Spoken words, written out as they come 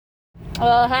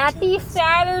Happy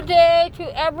Saturday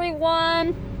to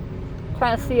everyone.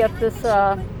 Trying to see if this,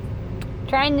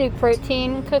 trying new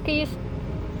protein cookies.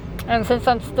 And since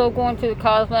I'm still going through the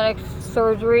cosmetic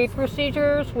surgery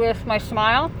procedures with my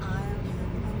smile,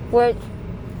 which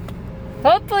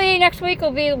hopefully next week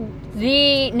will be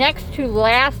the next to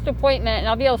last appointment and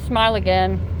I'll be able to smile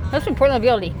again. Most importantly,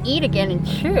 I'll be able to eat again and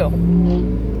chew.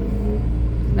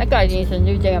 That guy needs a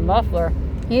new damn muffler.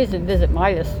 He needs to visit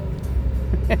Midas.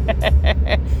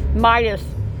 Midas.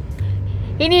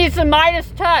 He needs the Midas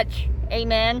touch.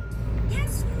 Amen.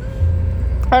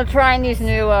 I'm trying these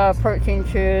new protein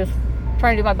chews.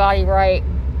 Trying to do my body right.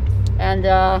 And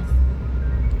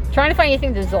trying to find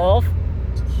anything to dissolve.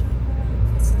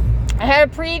 I had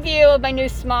a preview of my new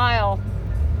smile.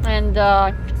 And what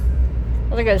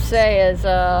I'm going to say is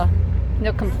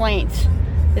no complaints.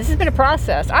 This has been a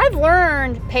process. I've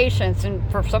learned patience, and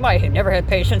for somebody who never had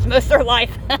patience most of their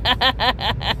life,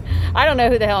 I don't know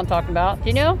who the hell I'm talking about. Do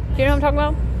you know? Do you know what I'm talking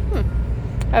about?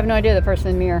 I have no idea the person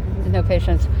in the mirror with no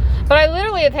patience. But I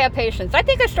literally have had patience. I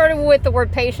think I started with the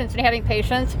word patience and having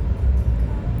patience,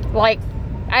 like,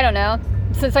 I don't know,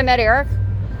 since I met Eric.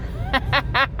 Did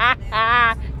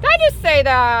I just say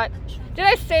that? Did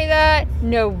I say that?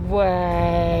 No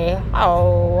way.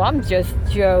 Oh, I'm just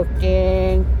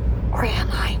joking. Or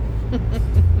am I?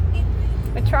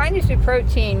 I'm trying these new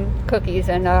protein cookies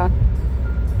and,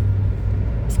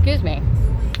 excuse me,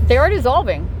 they are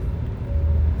dissolving.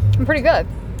 I'm pretty good.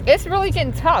 It's really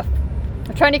getting tough.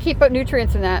 I'm trying to keep up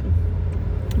nutrients in that.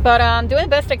 But I'm doing the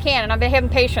best I can, and I've been having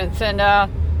patience. And,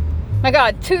 my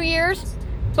God, 2 years,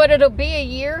 but it'll be a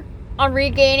year on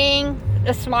regaining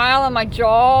a smile on my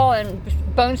jaw and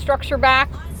bone structure back.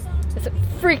 It's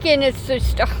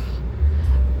just...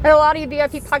 And a lot of you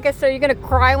VIP podcasts say you're going to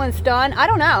cry when it's done. I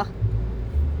don't know.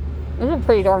 This is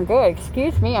pretty darn good.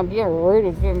 Excuse me, I'm being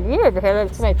rude. You ever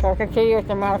heard somebody talking to you with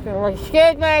their mouth and like,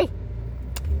 excuse me.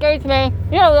 Excuse me.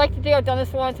 You know what I like to do? I've done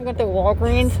this once. I went to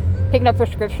Walgreens, picking up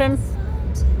prescription.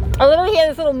 I literally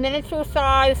had this little miniature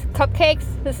size cupcakes.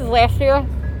 This is last year.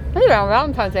 I think around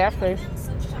Valentine's actually.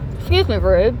 Excuse me,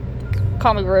 rude.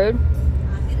 Call me rude.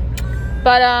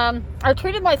 But I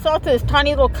treated myself to this tiny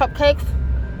little cupcakes.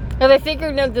 Because I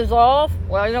figured they'd dissolve.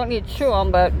 Well, you don't need to chew them,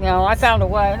 but, you know, I found a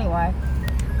way anyway.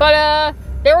 But,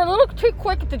 they were a little too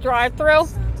quick at the drive-thru.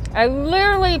 I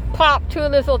literally popped 2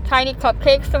 of those little tiny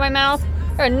cupcakes to my mouth.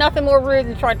 There's nothing more rude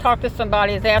than trying to talk to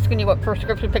somebody that's asking you what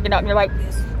prescription you're picking up, and you're like,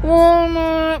 hold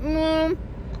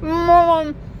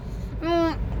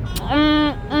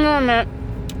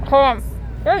on.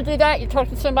 You ever do that? You talk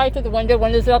to somebody through the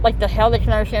windows up like the hell they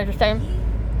can understand what you're saying.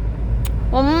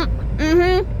 Oh,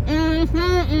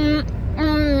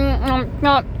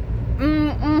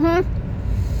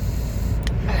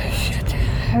 shit.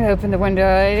 I opened the window.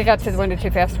 I got to the window too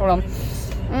fast. Hold on.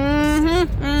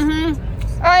 Oh,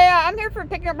 yeah, I'm here for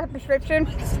picking up my prescription.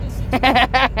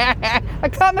 I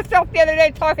caught myself the other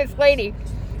day talking to this lady.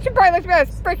 She probably looked at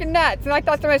me as freaking nuts. And I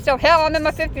thought to myself, hell, I'm in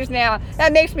my 50s now.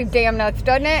 That makes me damn nuts,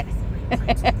 doesn't it?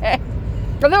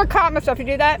 I've never caught myself. You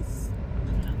do that?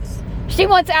 She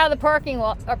wants out of the parking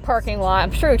lot.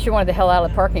 I'm sure she wanted the hell out of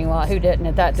the parking lot. Who didn't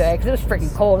at that day? Because it was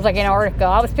freaking cold. It was like Antarctica.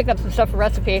 I was picking up some stuff for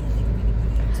recipe.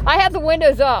 I had the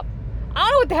windows up. I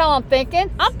don't know what the hell I'm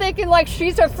thinking. I'm thinking like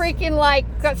she's a freaking, like,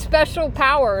 got special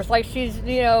powers. Like she's,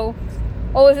 you know,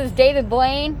 oh, is this David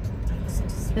Blaine?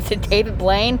 Is it David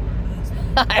Blaine?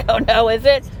 I don't know, is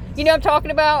it? You know what I'm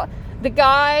talking about? The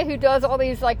guy who does all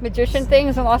these, like, magician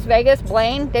things in Las Vegas.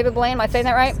 Blaine? David Blaine? Am I saying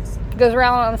that right? Goes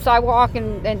around on the sidewalk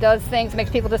and does things,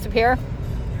 makes people disappear.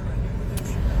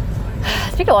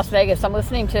 Speaking of Las Vegas, I'm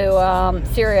listening to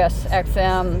Sirius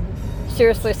XM,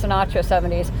 Seriously Sinatra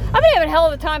 70s. I've been having a hell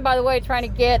of a time, by the way, trying to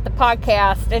get the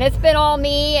podcast, and it's been all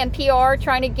me and PR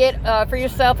trying to get for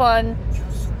yourself on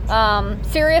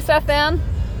Sirius FM.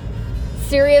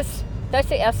 Sirius, did I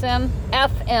say SM?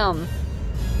 FM.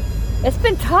 It's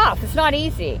been tough. It's not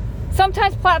easy.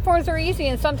 Sometimes platforms are easy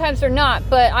and sometimes they're not,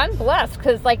 but I'm blessed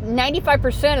because like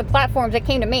 95% of the platforms that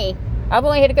came to me, I've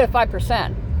only had to go to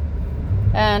 5%.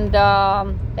 And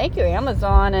thank you,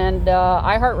 Amazon and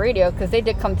iHeartRadio, because they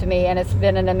did come to me, and it's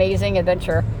been an amazing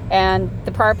adventure. And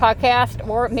the prior podcast,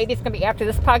 or maybe it's going to be after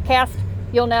this podcast,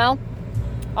 you'll know,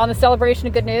 on the celebration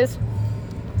of good news.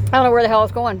 I don't know where the hell I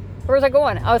was going. Where was I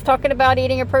going? I was talking about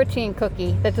eating a protein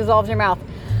cookie that dissolves in your mouth.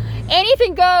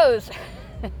 Anything goes.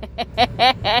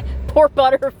 Poor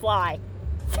butterfly.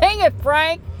 Sing it,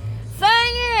 Frank. Sing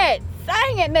it.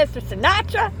 Sing it, Mr.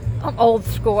 Sinatra. I'm old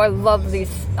school. I love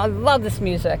this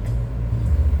music.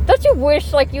 Don't you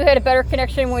wish like you had a better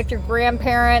connection with your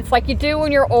grandparents, like you do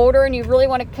when you're older and you really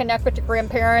want to connect with your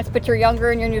grandparents, but you're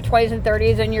younger and you're in your 20s and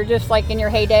 30s and you're just like in your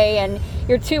heyday and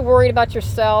you're too worried about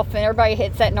yourself, and everybody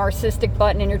hits that narcissistic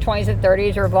button in your 20s and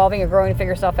 30s. You're evolving and growing to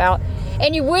figure yourself out.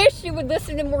 And you wish you would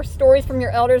listen to more stories from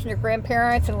your elders and your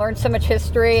grandparents and learn so much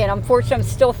history. And unfortunately, I'm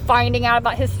still finding out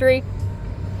about history.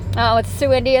 With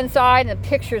Sioux Indian side, and the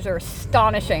pictures are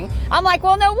astonishing. I'm like,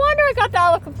 well, no wonder I got the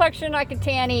olive complexion. I can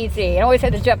tan easy. I always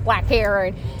had the jet black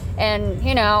hair, and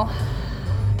you know,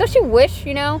 don't you wish,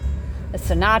 you know, the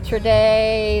Sinatra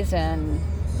days and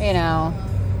you know,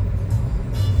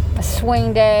 the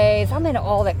swing days. I'm into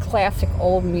all that classic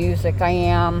old music. I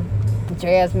am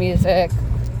jazz music.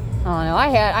 I don't know. I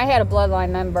had a Bloodline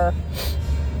member.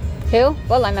 Who?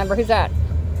 Bloodline member? Who's that?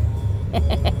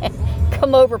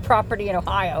 Come over property in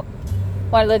Ohio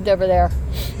when I lived over there.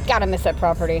 Gotta miss that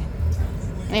property.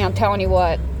 And I'm telling you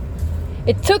what,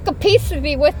 it took a piece of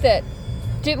me with it.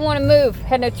 Didn't want to move,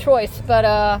 had no choice,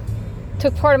 but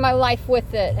took part of my life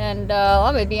with it. And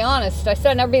I'm gonna be honest, I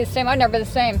said I'd never be the same. I'd never be the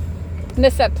same.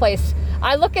 Miss that place.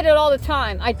 I look at it all the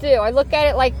time. I do. I look at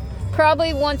it like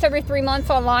probably once every 3 months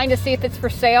online to see if it's for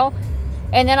sale,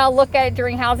 and then I'll look at it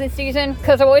during housing season,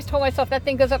 because I always told myself that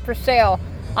thing goes up for sale.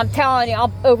 I'm telling you,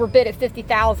 I'll overbid at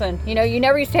 $50,000. You know, you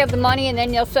never used to have the money, and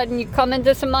then all of a sudden you come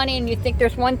into some money and you think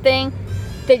there's one thing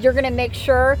that you're going to make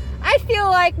sure. I feel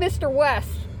like Mr. West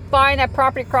buying that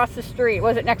property across the street,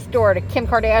 was it next door to Kim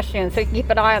Kardashian, so you can keep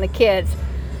an eye on the kids.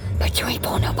 But you ain't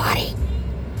fooling nobody.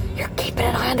 You're keeping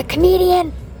an eye on the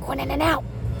comedian, going in and out,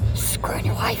 screwing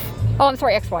your wife. Oh, I'm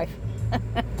sorry, ex-wife.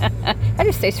 I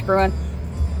just say screwing.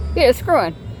 Yeah,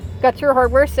 screwing. Got your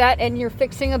hardware set and you're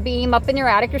fixing a beam up in your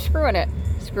attic, you're screwing it.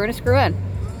 Screw in.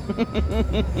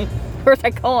 Where's I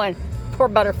going? Poor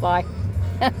butterfly.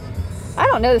 I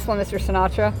don't know this one, Mr.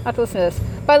 Sinatra. I have to listen to this.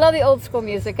 But I love the old school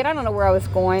music, and I don't know where I was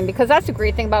going, because that's the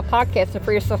great thing about podcasts and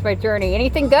Free Yourself by Journey.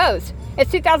 Anything goes. It's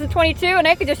 2022, and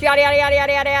I could just yada, yada, yada,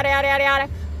 yada, yada, yada, yada, yada, yada,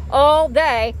 all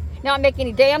day. Not making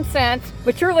any damn sense,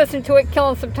 but you're listening to it,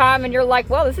 killing some time, and you're like,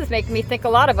 well, this is making me think a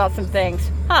lot about some things.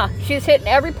 Huh, she's hitting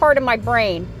every part of my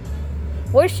brain.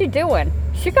 What is she doing?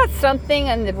 She got something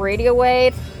on the radio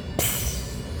waves.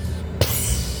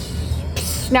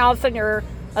 Now all of a sudden you're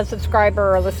a subscriber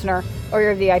or a listener, or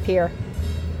you're a VIPer.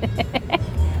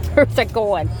 Where's that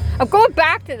going? I'm going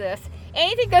back to this.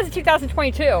 Anything goes in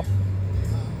 2022.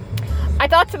 I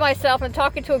thought to myself, and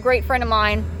talking to a great friend of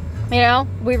mine, you know,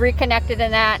 we reconnected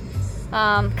in that.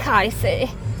 God,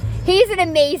 he's an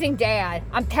amazing dad.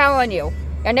 I'm telling you.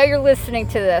 I know you're listening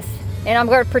to this, and I'm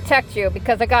going to protect you,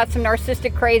 because I got some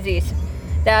narcissistic crazies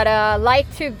that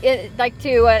like to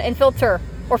infiltrate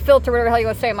or filter, whatever the hell you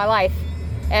want to say, in my life,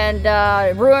 and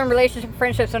ruin relationships,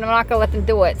 friendships, and I'm not going to let them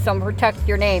do it. So I'm going to protect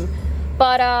your name.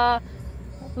 But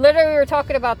literally, we were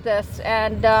talking about this,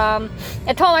 and I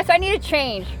told him, I said, I need a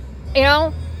change. You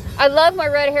know, I love my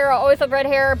red hair. I always love red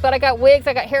hair, but I got wigs,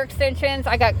 I got hair extensions,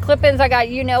 I got clip-ins, I got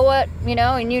you know what, you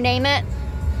know, and you name it.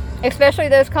 Especially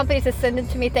those companies that send it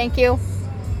to me. Thank you.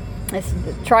 Let's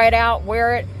try it out,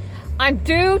 wear it. I'm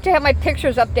due to have my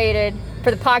pictures updated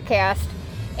for the podcast,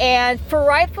 and for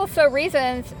rightful so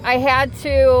reasons, I had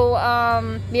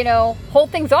to, you know,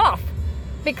 hold things off,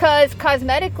 because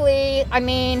cosmetically, I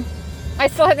mean, I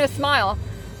still have no smile.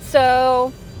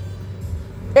 So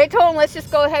they told him, let's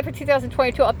just go ahead for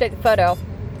 2022, update the photo.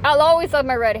 I'll always love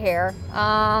my red hair.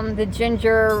 The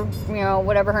ginger, you know,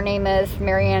 whatever her name is,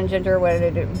 Marianne Ginger,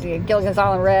 Gilligan's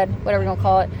Island Red, whatever you want to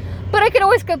call it. But I could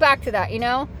always go back to that, you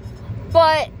know?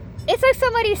 But it's like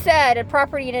somebody said at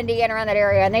property in Indiana, around that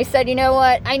area, and they said, you know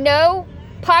what? I know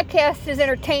podcast is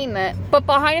entertainment, but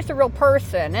behind it's a real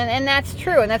person. And that's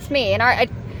true, and that's me. And I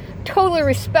totally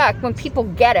respect when people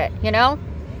get it, you know?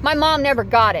 My mom never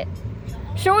got it.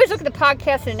 She always looked at the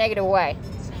podcast in a negative way.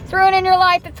 It's ruining your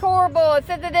life. It's horrible. It's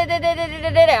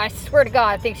I swear to God,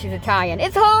 I think she's Italian.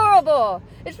 It's horrible.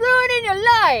 It's ruining your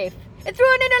life. It's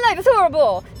ruining your life. It's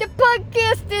horrible. The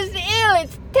podcast is ill.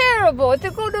 It's terrible. It's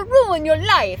going to ruin your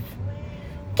life.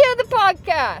 Kill the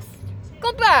podcast.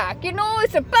 Go back. You know,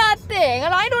 it's a bad thing.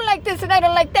 And I don't like this and I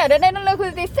don't like that. And I don't like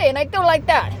what they say and I don't like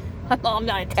that. I'm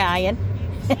not Italian.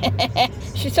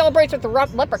 She celebrates with the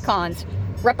leprechauns.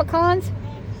 Replicons?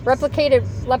 Replicated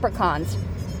leprechauns.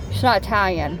 She's not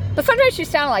Italian. But sometimes she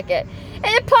sounds like it. And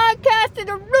the podcast is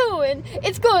a ruin.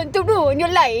 It's going to ruin your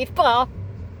life.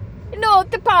 You know,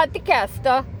 the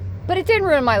podcast. But it didn't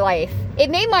ruin my life. It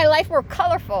made my life more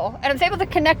colorful. And I was able to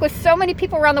connect with so many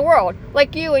people around the world.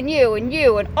 Like you and you and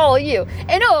you and all of you.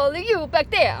 And all of you back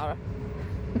there.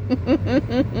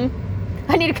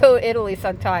 I need to go to Italy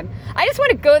sometime. I just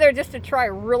want to go there just to try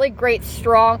a really great,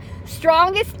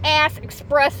 strongest ass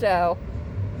espresso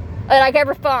that I could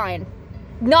ever find.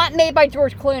 Not made by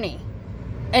George Clooney.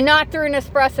 And not through an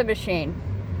espresso machine.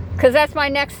 Because that's my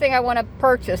next thing I want to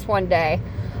purchase one day.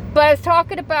 But I was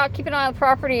talking about keeping an eye on the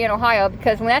property in Ohio,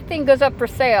 because when that thing goes up for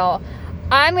sale,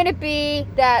 I'm going to be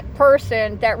that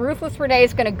person that Ruthless Renee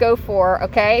is going to go for,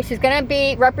 okay? She's going to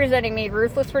be representing me,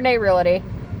 Ruthless Renee Realty.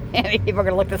 And people are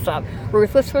going to look this up.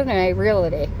 Ruthless Renee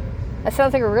Realty. That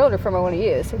sounds like a realtor firm I want to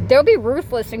use. They'll be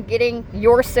ruthless in getting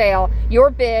your sale, your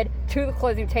bid, to the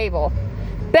closing table.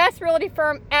 Best realty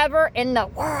firm ever in the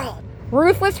world.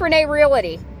 Ruthless Renee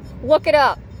Realty. Look it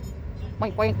up.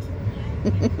 Wink, wink.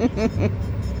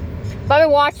 But I've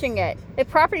been watching it. The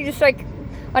property just like,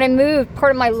 when I moved,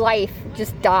 part of my life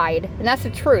just died. And that's the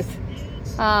truth.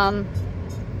 I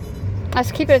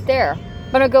was keeping it there.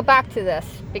 But I'm going to go back to this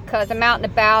because I'm out and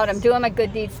about. I'm doing my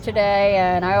good deeds today.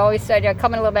 And I always said, yeah,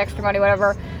 come in a little bit extra money,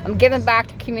 whatever. I'm giving back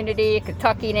to community,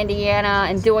 Kentucky and Indiana,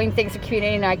 and doing things in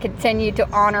community. And I continue to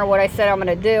honor what I said I'm going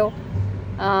to do.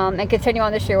 And continue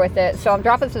on this year with it. So I'm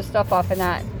dropping some stuff off in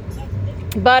that.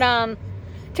 But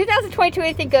 2022,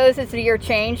 anything goes. It's a year of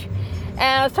change.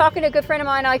 And I was talking to a good friend of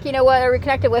mine, like, you know what, I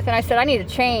reconnected with, and I said, I need to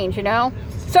change, you know?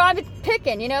 So I've been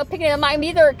picking I'm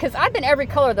either, because I've been every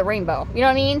color of the rainbow, you know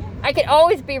what I mean? I could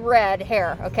always be red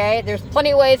hair, okay? There's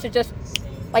plenty of ways to just,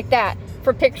 like that,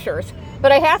 for pictures.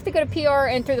 But I have to go to PR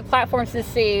and through the platforms to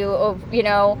see, you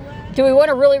know, do we want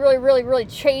to really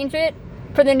change it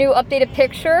for the new updated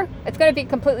picture? It's going to be a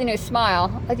completely new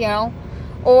smile, you know?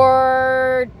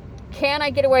 Or can I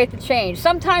get away with the change?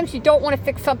 Sometimes you don't want to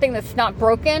fix something that's not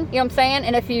broken, you know what I'm saying?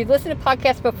 And if you listen to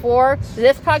podcasts before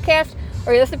this podcast,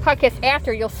 or you listen to podcasts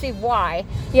after, you'll see why.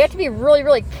 You have to be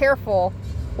really careful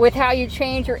with how you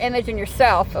change your image and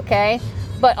yourself, okay?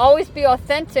 But always be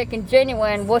authentic and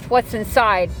genuine with what's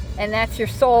inside. And that's your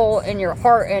soul and your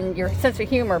heart and your sense of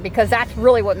humor, because that's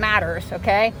really what matters,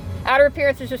 okay? Outer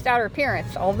appearance is just outer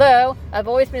appearance. Although, I've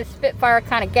always been a Spitfire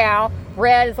kind of gal.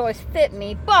 Red has always fit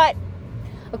me, but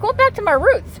I'm going back to my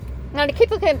roots. Now, to keep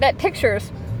looking at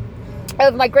pictures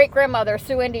of my great-grandmother,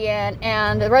 Sue Indian,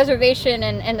 and the reservation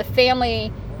and the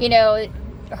family, you know,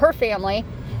 her family.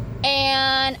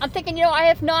 And I'm thinking, you know, I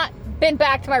have not been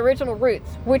back to my original roots,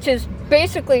 which is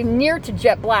basically near to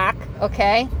jet black,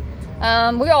 okay?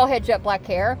 We all had jet black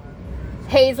hair.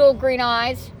 Hazel, green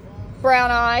eyes, brown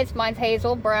eyes. Mine's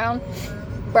hazel, brown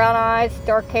eyes,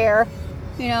 dark hair.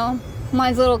 You know,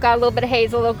 mine's got a little bit of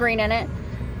hazel, a little green in it.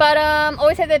 But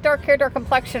always had that dark hair, dark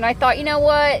complexion. I thought, you know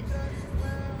what?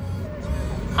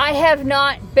 I have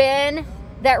not been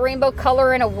that rainbow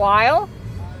color in a while.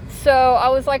 So I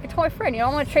was like, I told my friend, you know,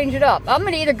 I'm going to change it up. I'm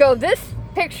going to either go this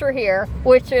picture here,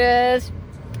 which is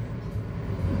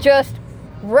just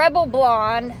rebel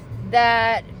blonde,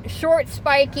 that short,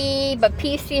 spiky, but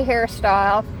PC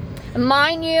hairstyle.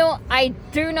 Mind you, I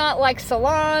do not like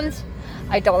salons.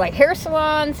 I don't like hair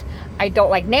salons. I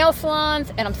don't like nail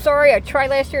salons, and I'm sorry, I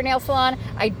tried last year a nail salon.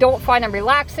 I don't find them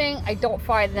relaxing. I don't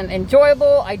find them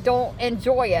enjoyable. I don't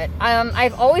enjoy it.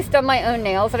 I've always done my own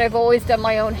nails, and I've always done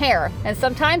my own hair. And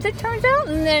sometimes it turns out,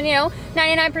 and then, you know,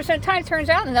 99% of the time it turns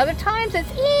out, and other times it's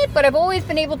but I've always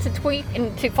been able to tweak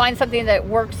and to find something that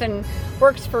works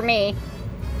for me.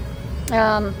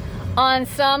 On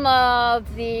some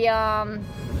of the,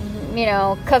 you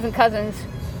know, cousins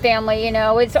family, you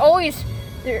know, it's always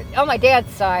on my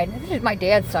dad's side. My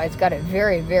dad's side's got a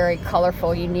very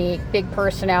colorful, unique, big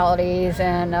personalities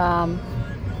and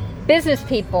business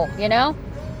people, you know.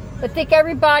 I think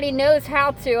everybody knows how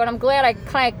to, and I'm glad I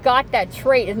kind of got that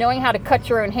trait of knowing how to cut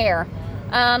your own hair.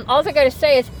 All I got to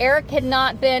say is Eric had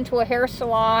not been to a hair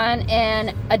salon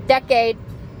in a decade.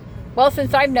 Well,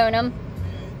 since I've known him.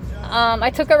 I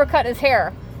took over cutting his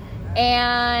hair.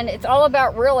 And it's all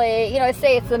about really, you know, I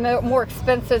say it's the more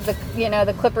expensive,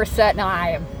 the clipper set. No,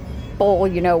 I am bull,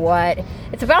 you know what.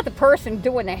 It's about the person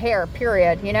doing the hair,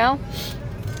 period, you know.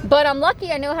 But I'm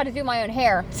lucky I know how to do my own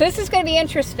hair. So this is going to be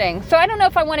interesting. So I don't know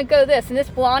if I want to go this. And this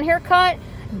blonde haircut,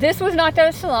 this was not done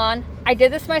at a salon. I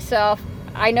did this myself.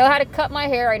 I know how to cut my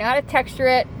hair. I know how to texture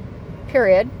it,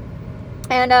 period.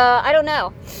 And I don't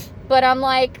know. But I'm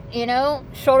like, you know,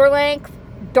 shoulder length,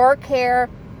 dark hair,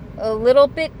 a little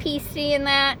bit PC in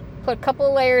that, put a couple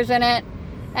of layers in it.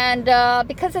 And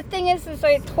because the thing is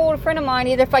I told a friend of mine,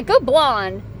 either if I go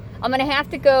blonde, I'm going to have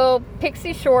to go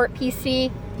pixie short,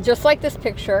 PC, just like this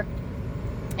picture.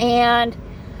 And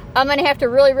I'm going to have to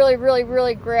really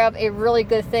grab a really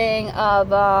good thing of,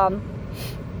 well,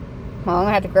 I'm going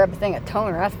to have to grab a thing of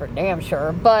toner, that's for damn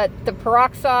sure. But the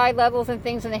peroxide levels and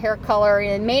things in the hair color,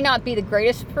 it may not be the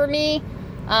greatest for me.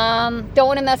 Don't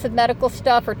want to mess with medical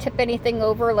stuff or tip anything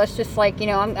over. Let's just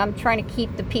I'm trying to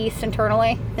keep the peace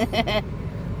internally.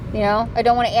 You know, I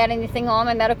don't want to add anything on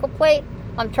my medical plate.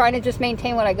 I'm trying to just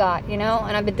maintain what I got, you know,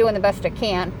 and I've been doing the best I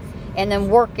can, and then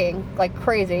working like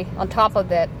crazy on top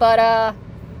of it. But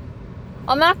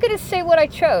I'm not going to say what I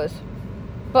chose,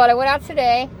 but I went out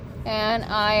today, and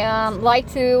I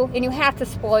like to, and you have to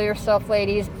spoil yourself,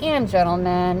 ladies and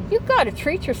gentlemen. You got to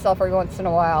treat yourself every once in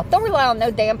a while. Don't rely on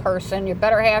no damn person, your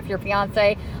better half, your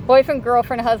fiance, boyfriend,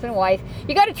 girlfriend, husband, wife.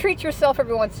 You got to treat yourself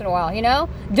every once in a while, you know?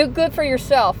 Do good for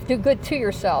yourself. Do good to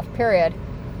yourself, period.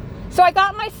 So I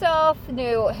got myself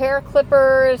new hair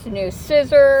clippers, new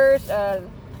scissors,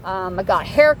 I got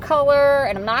hair color,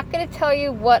 and I'm not going to tell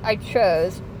you what I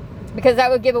chose because that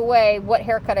would give away what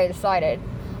haircut I decided.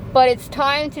 But it's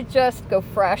time to just go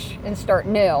fresh and start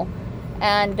new.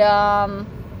 And,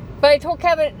 but I told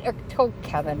Kevin,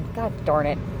 God darn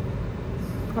it.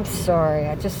 I'm sorry,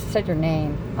 I just said your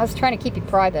name. I was trying to keep you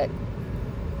private.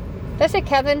 Did I say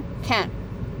Kevin? Ken.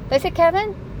 Did I say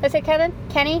Kevin? Did I say Kevin?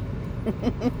 Kenny?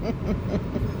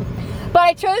 But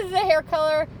I chose the hair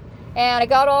color, and I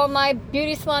got all my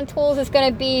beauty salon tools. It's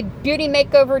going to be beauty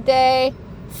makeover day,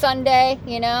 Sunday,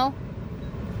 you know.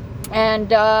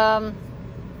 And,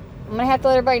 I'm going to have to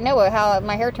let everybody know how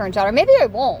my hair turns out. Or maybe I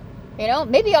won't, you know.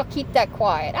 Maybe I'll keep that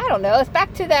quiet. I don't know. It's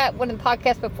back to that one in the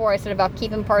podcast before I said about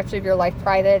keeping parts of your life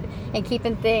private and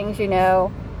keeping things, you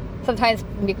know. Sometimes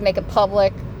you can make it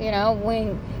public, you know,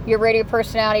 when you're a radio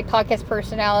personality, podcast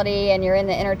personality, and you're in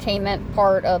the entertainment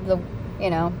part of the, you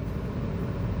know,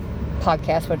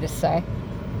 podcast, we'll just say.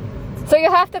 So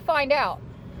you have to find out.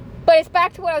 But it's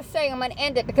back to what I was saying. I'm going to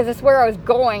end it because it's where I was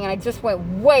going, and I just went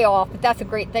way off. But that's a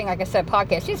great thing. Like I said,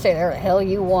 podcast, you say there the hell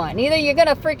you want. Either you're going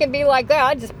to freaking be like, oh,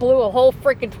 I just blew a whole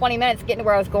freaking 20 minutes getting to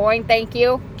where I was going. Thank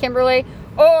you, Kimberly.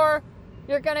 Or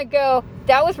you're going to go,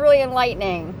 that was really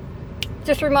enlightening.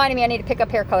 Just reminded me I need to pick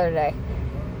up hair color today.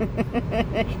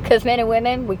 Because men and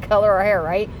women, we color our hair,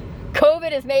 right?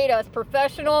 COVID has made us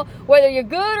professional. Whether you're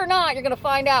good or not, you're going to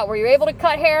find out. Were you able to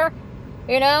cut hair,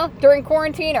 you know, during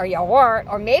quarantine? Or you weren't.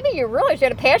 Or maybe you realized you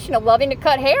had a passion of loving to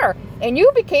cut hair. And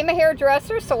you became a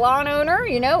hairdresser, salon owner,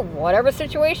 you know, whatever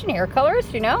situation, hair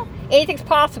colorist, you know. Anything's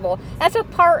possible. That's a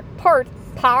part.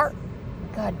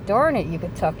 God darn it, you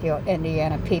Kentucky,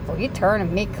 Indiana people. You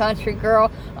turning me country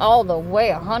girl all the way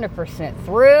 100%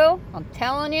 through. I'm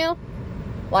telling you.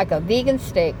 Like a vegan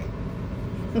steak.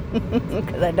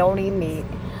 Because I don't eat meat.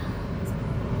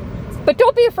 But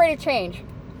don't be afraid of change.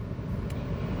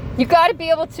 You got to be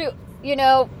able to, you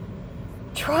know,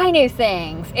 try new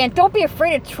things. And don't be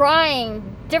afraid of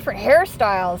trying different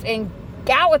hairstyles. And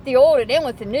out with the old and in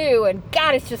with the new. And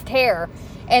God, it's just hair.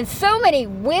 And so many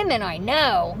women I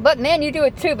know, but men, you do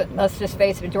it too, but let's just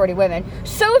face it, majority women,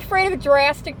 so afraid of a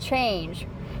drastic change.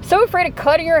 So afraid of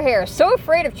cutting your hair. So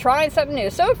afraid of trying something new.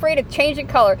 So afraid of changing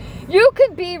color. You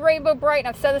could be rainbow bright, and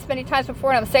I've said this many times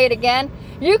before, and I'm going to say it again.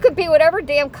 You could be whatever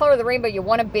damn color of the rainbow you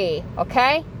want to be,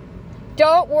 okay?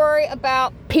 Don't worry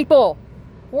about people.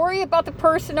 Worry about the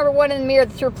person, number one, in the mirror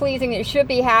that you're pleasing, that you should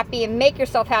be happy, and make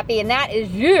yourself happy, and that is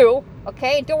you,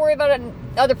 okay? Don't worry about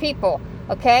other people.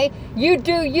 Okay? You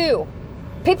do you.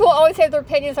 People always have their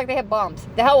opinions like they have bums.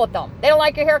 The hell with them. They don't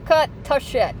like your haircut? Tough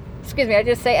shit. Excuse me, I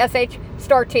just say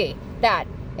SH*T. That.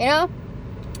 You know?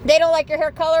 They don't like your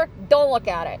hair color? Don't look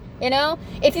at it. You know?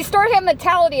 If you start having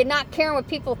mentality and not caring what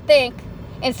people think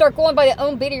and start going by the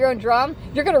own beat of your own drum,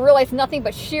 you're going to realize nothing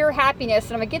but sheer happiness.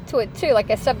 And I'm going to get to it too. Like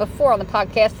I said before on the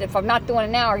podcast, if I'm not doing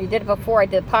it now or you did it before, I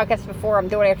did the podcast before, I'm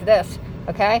doing it after this.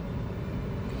 Okay?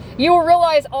 You will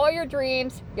realize all your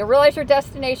dreams. You'll realize your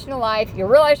destination in life. You'll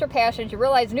realize your passions. You'll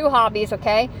realize new hobbies,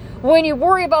 okay? When you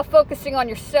worry about focusing on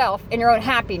yourself and your own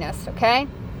happiness, okay?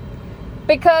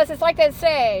 Because it's like they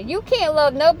say, you can't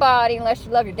love nobody unless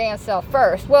you love your damn self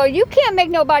first. Well, you can't make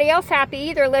nobody else happy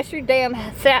either unless you damn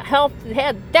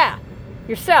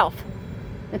yourself.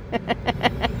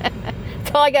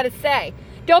 That's all I got to say.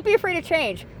 Don't be afraid of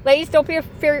change. Ladies, don't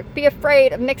be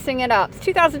afraid of mixing it up. It's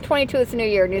 2022. It's a new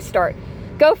year, new start.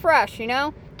 Go fresh, you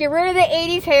know? Get rid of the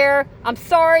 80s hair. I'm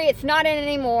sorry, it's not in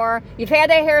anymore. You've had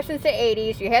that hair since the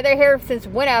 80s. You had that hair since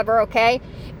whenever, okay?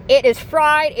 It is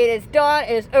fried, it is done,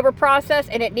 it is overprocessed,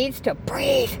 and it needs to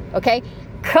breathe, okay?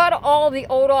 Cut all the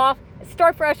old off and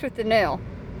start fresh with the new,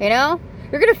 you know?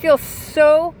 You're going to feel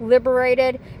so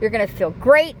liberated. You're going to feel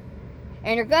great.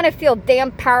 And you're going to feel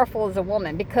damn powerful as a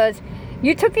woman because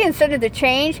you took the incentive to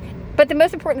change, but the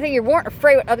most important thing, you weren't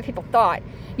afraid what other people thought.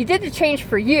 You did the change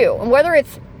for you, and whether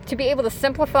it's to be able to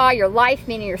simplify your life,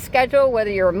 meaning your schedule,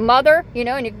 whether you're a mother, you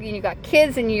know, and you got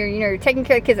kids, and you're taking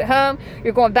care of kids at home,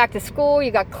 you're going back to school, you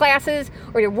got classes,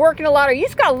 or you're working a lot, or you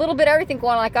just got a little bit of everything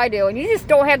going on like I do, and you just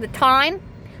don't have the time,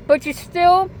 but you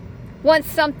still want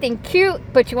something cute,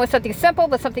 but you want something simple,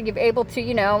 but something you're able to,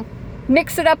 you know,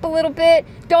 Mix it up a little bit.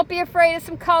 Don't be afraid of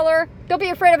some color. Don't be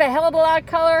afraid of a hell of a lot of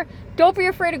color. Don't be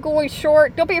afraid of going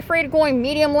short. Don't be afraid of going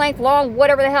medium length, long,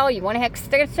 whatever the hell. You want to have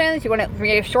extensions, you want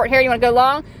to have short hair, you want to go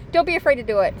long. Don't be afraid to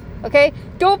do it, okay?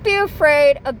 Don't be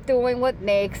afraid of doing what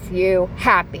makes you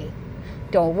happy.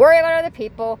 Don't worry about other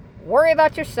people. Worry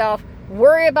about yourself.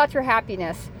 Worry about your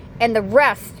happiness. And the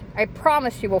rest, I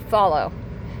promise you, will follow.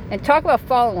 And talk about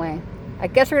following. I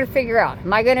guess we're going to figure out.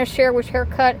 Am I going to share which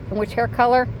haircut and which hair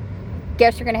color?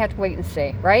 Guess you're going to have to wait and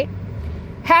see, right?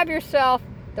 Have yourself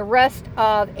the rest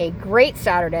of a great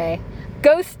Saturday.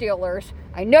 Go Steelers.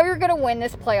 I know you're going to win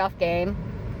this playoff game.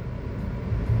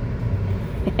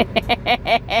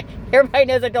 Everybody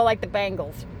knows I don't like the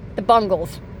Bengals. The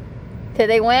Bungles. Did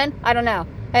they win? I don't know.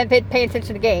 I haven't been paying attention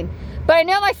to the game. But I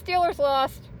know my Steelers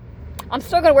lost. I'm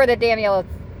still going to wear the damn yellow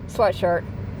sweatshirt.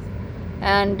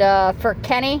 And for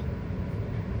Kenny,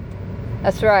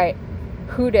 that's right.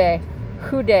 Who dey?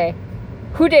 Who dey?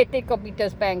 Who dey think will beat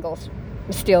those Bengals?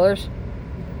 The Steelers.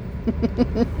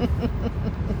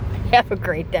 Have a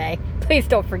great day. Please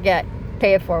don't forget,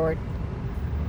 pay it forward.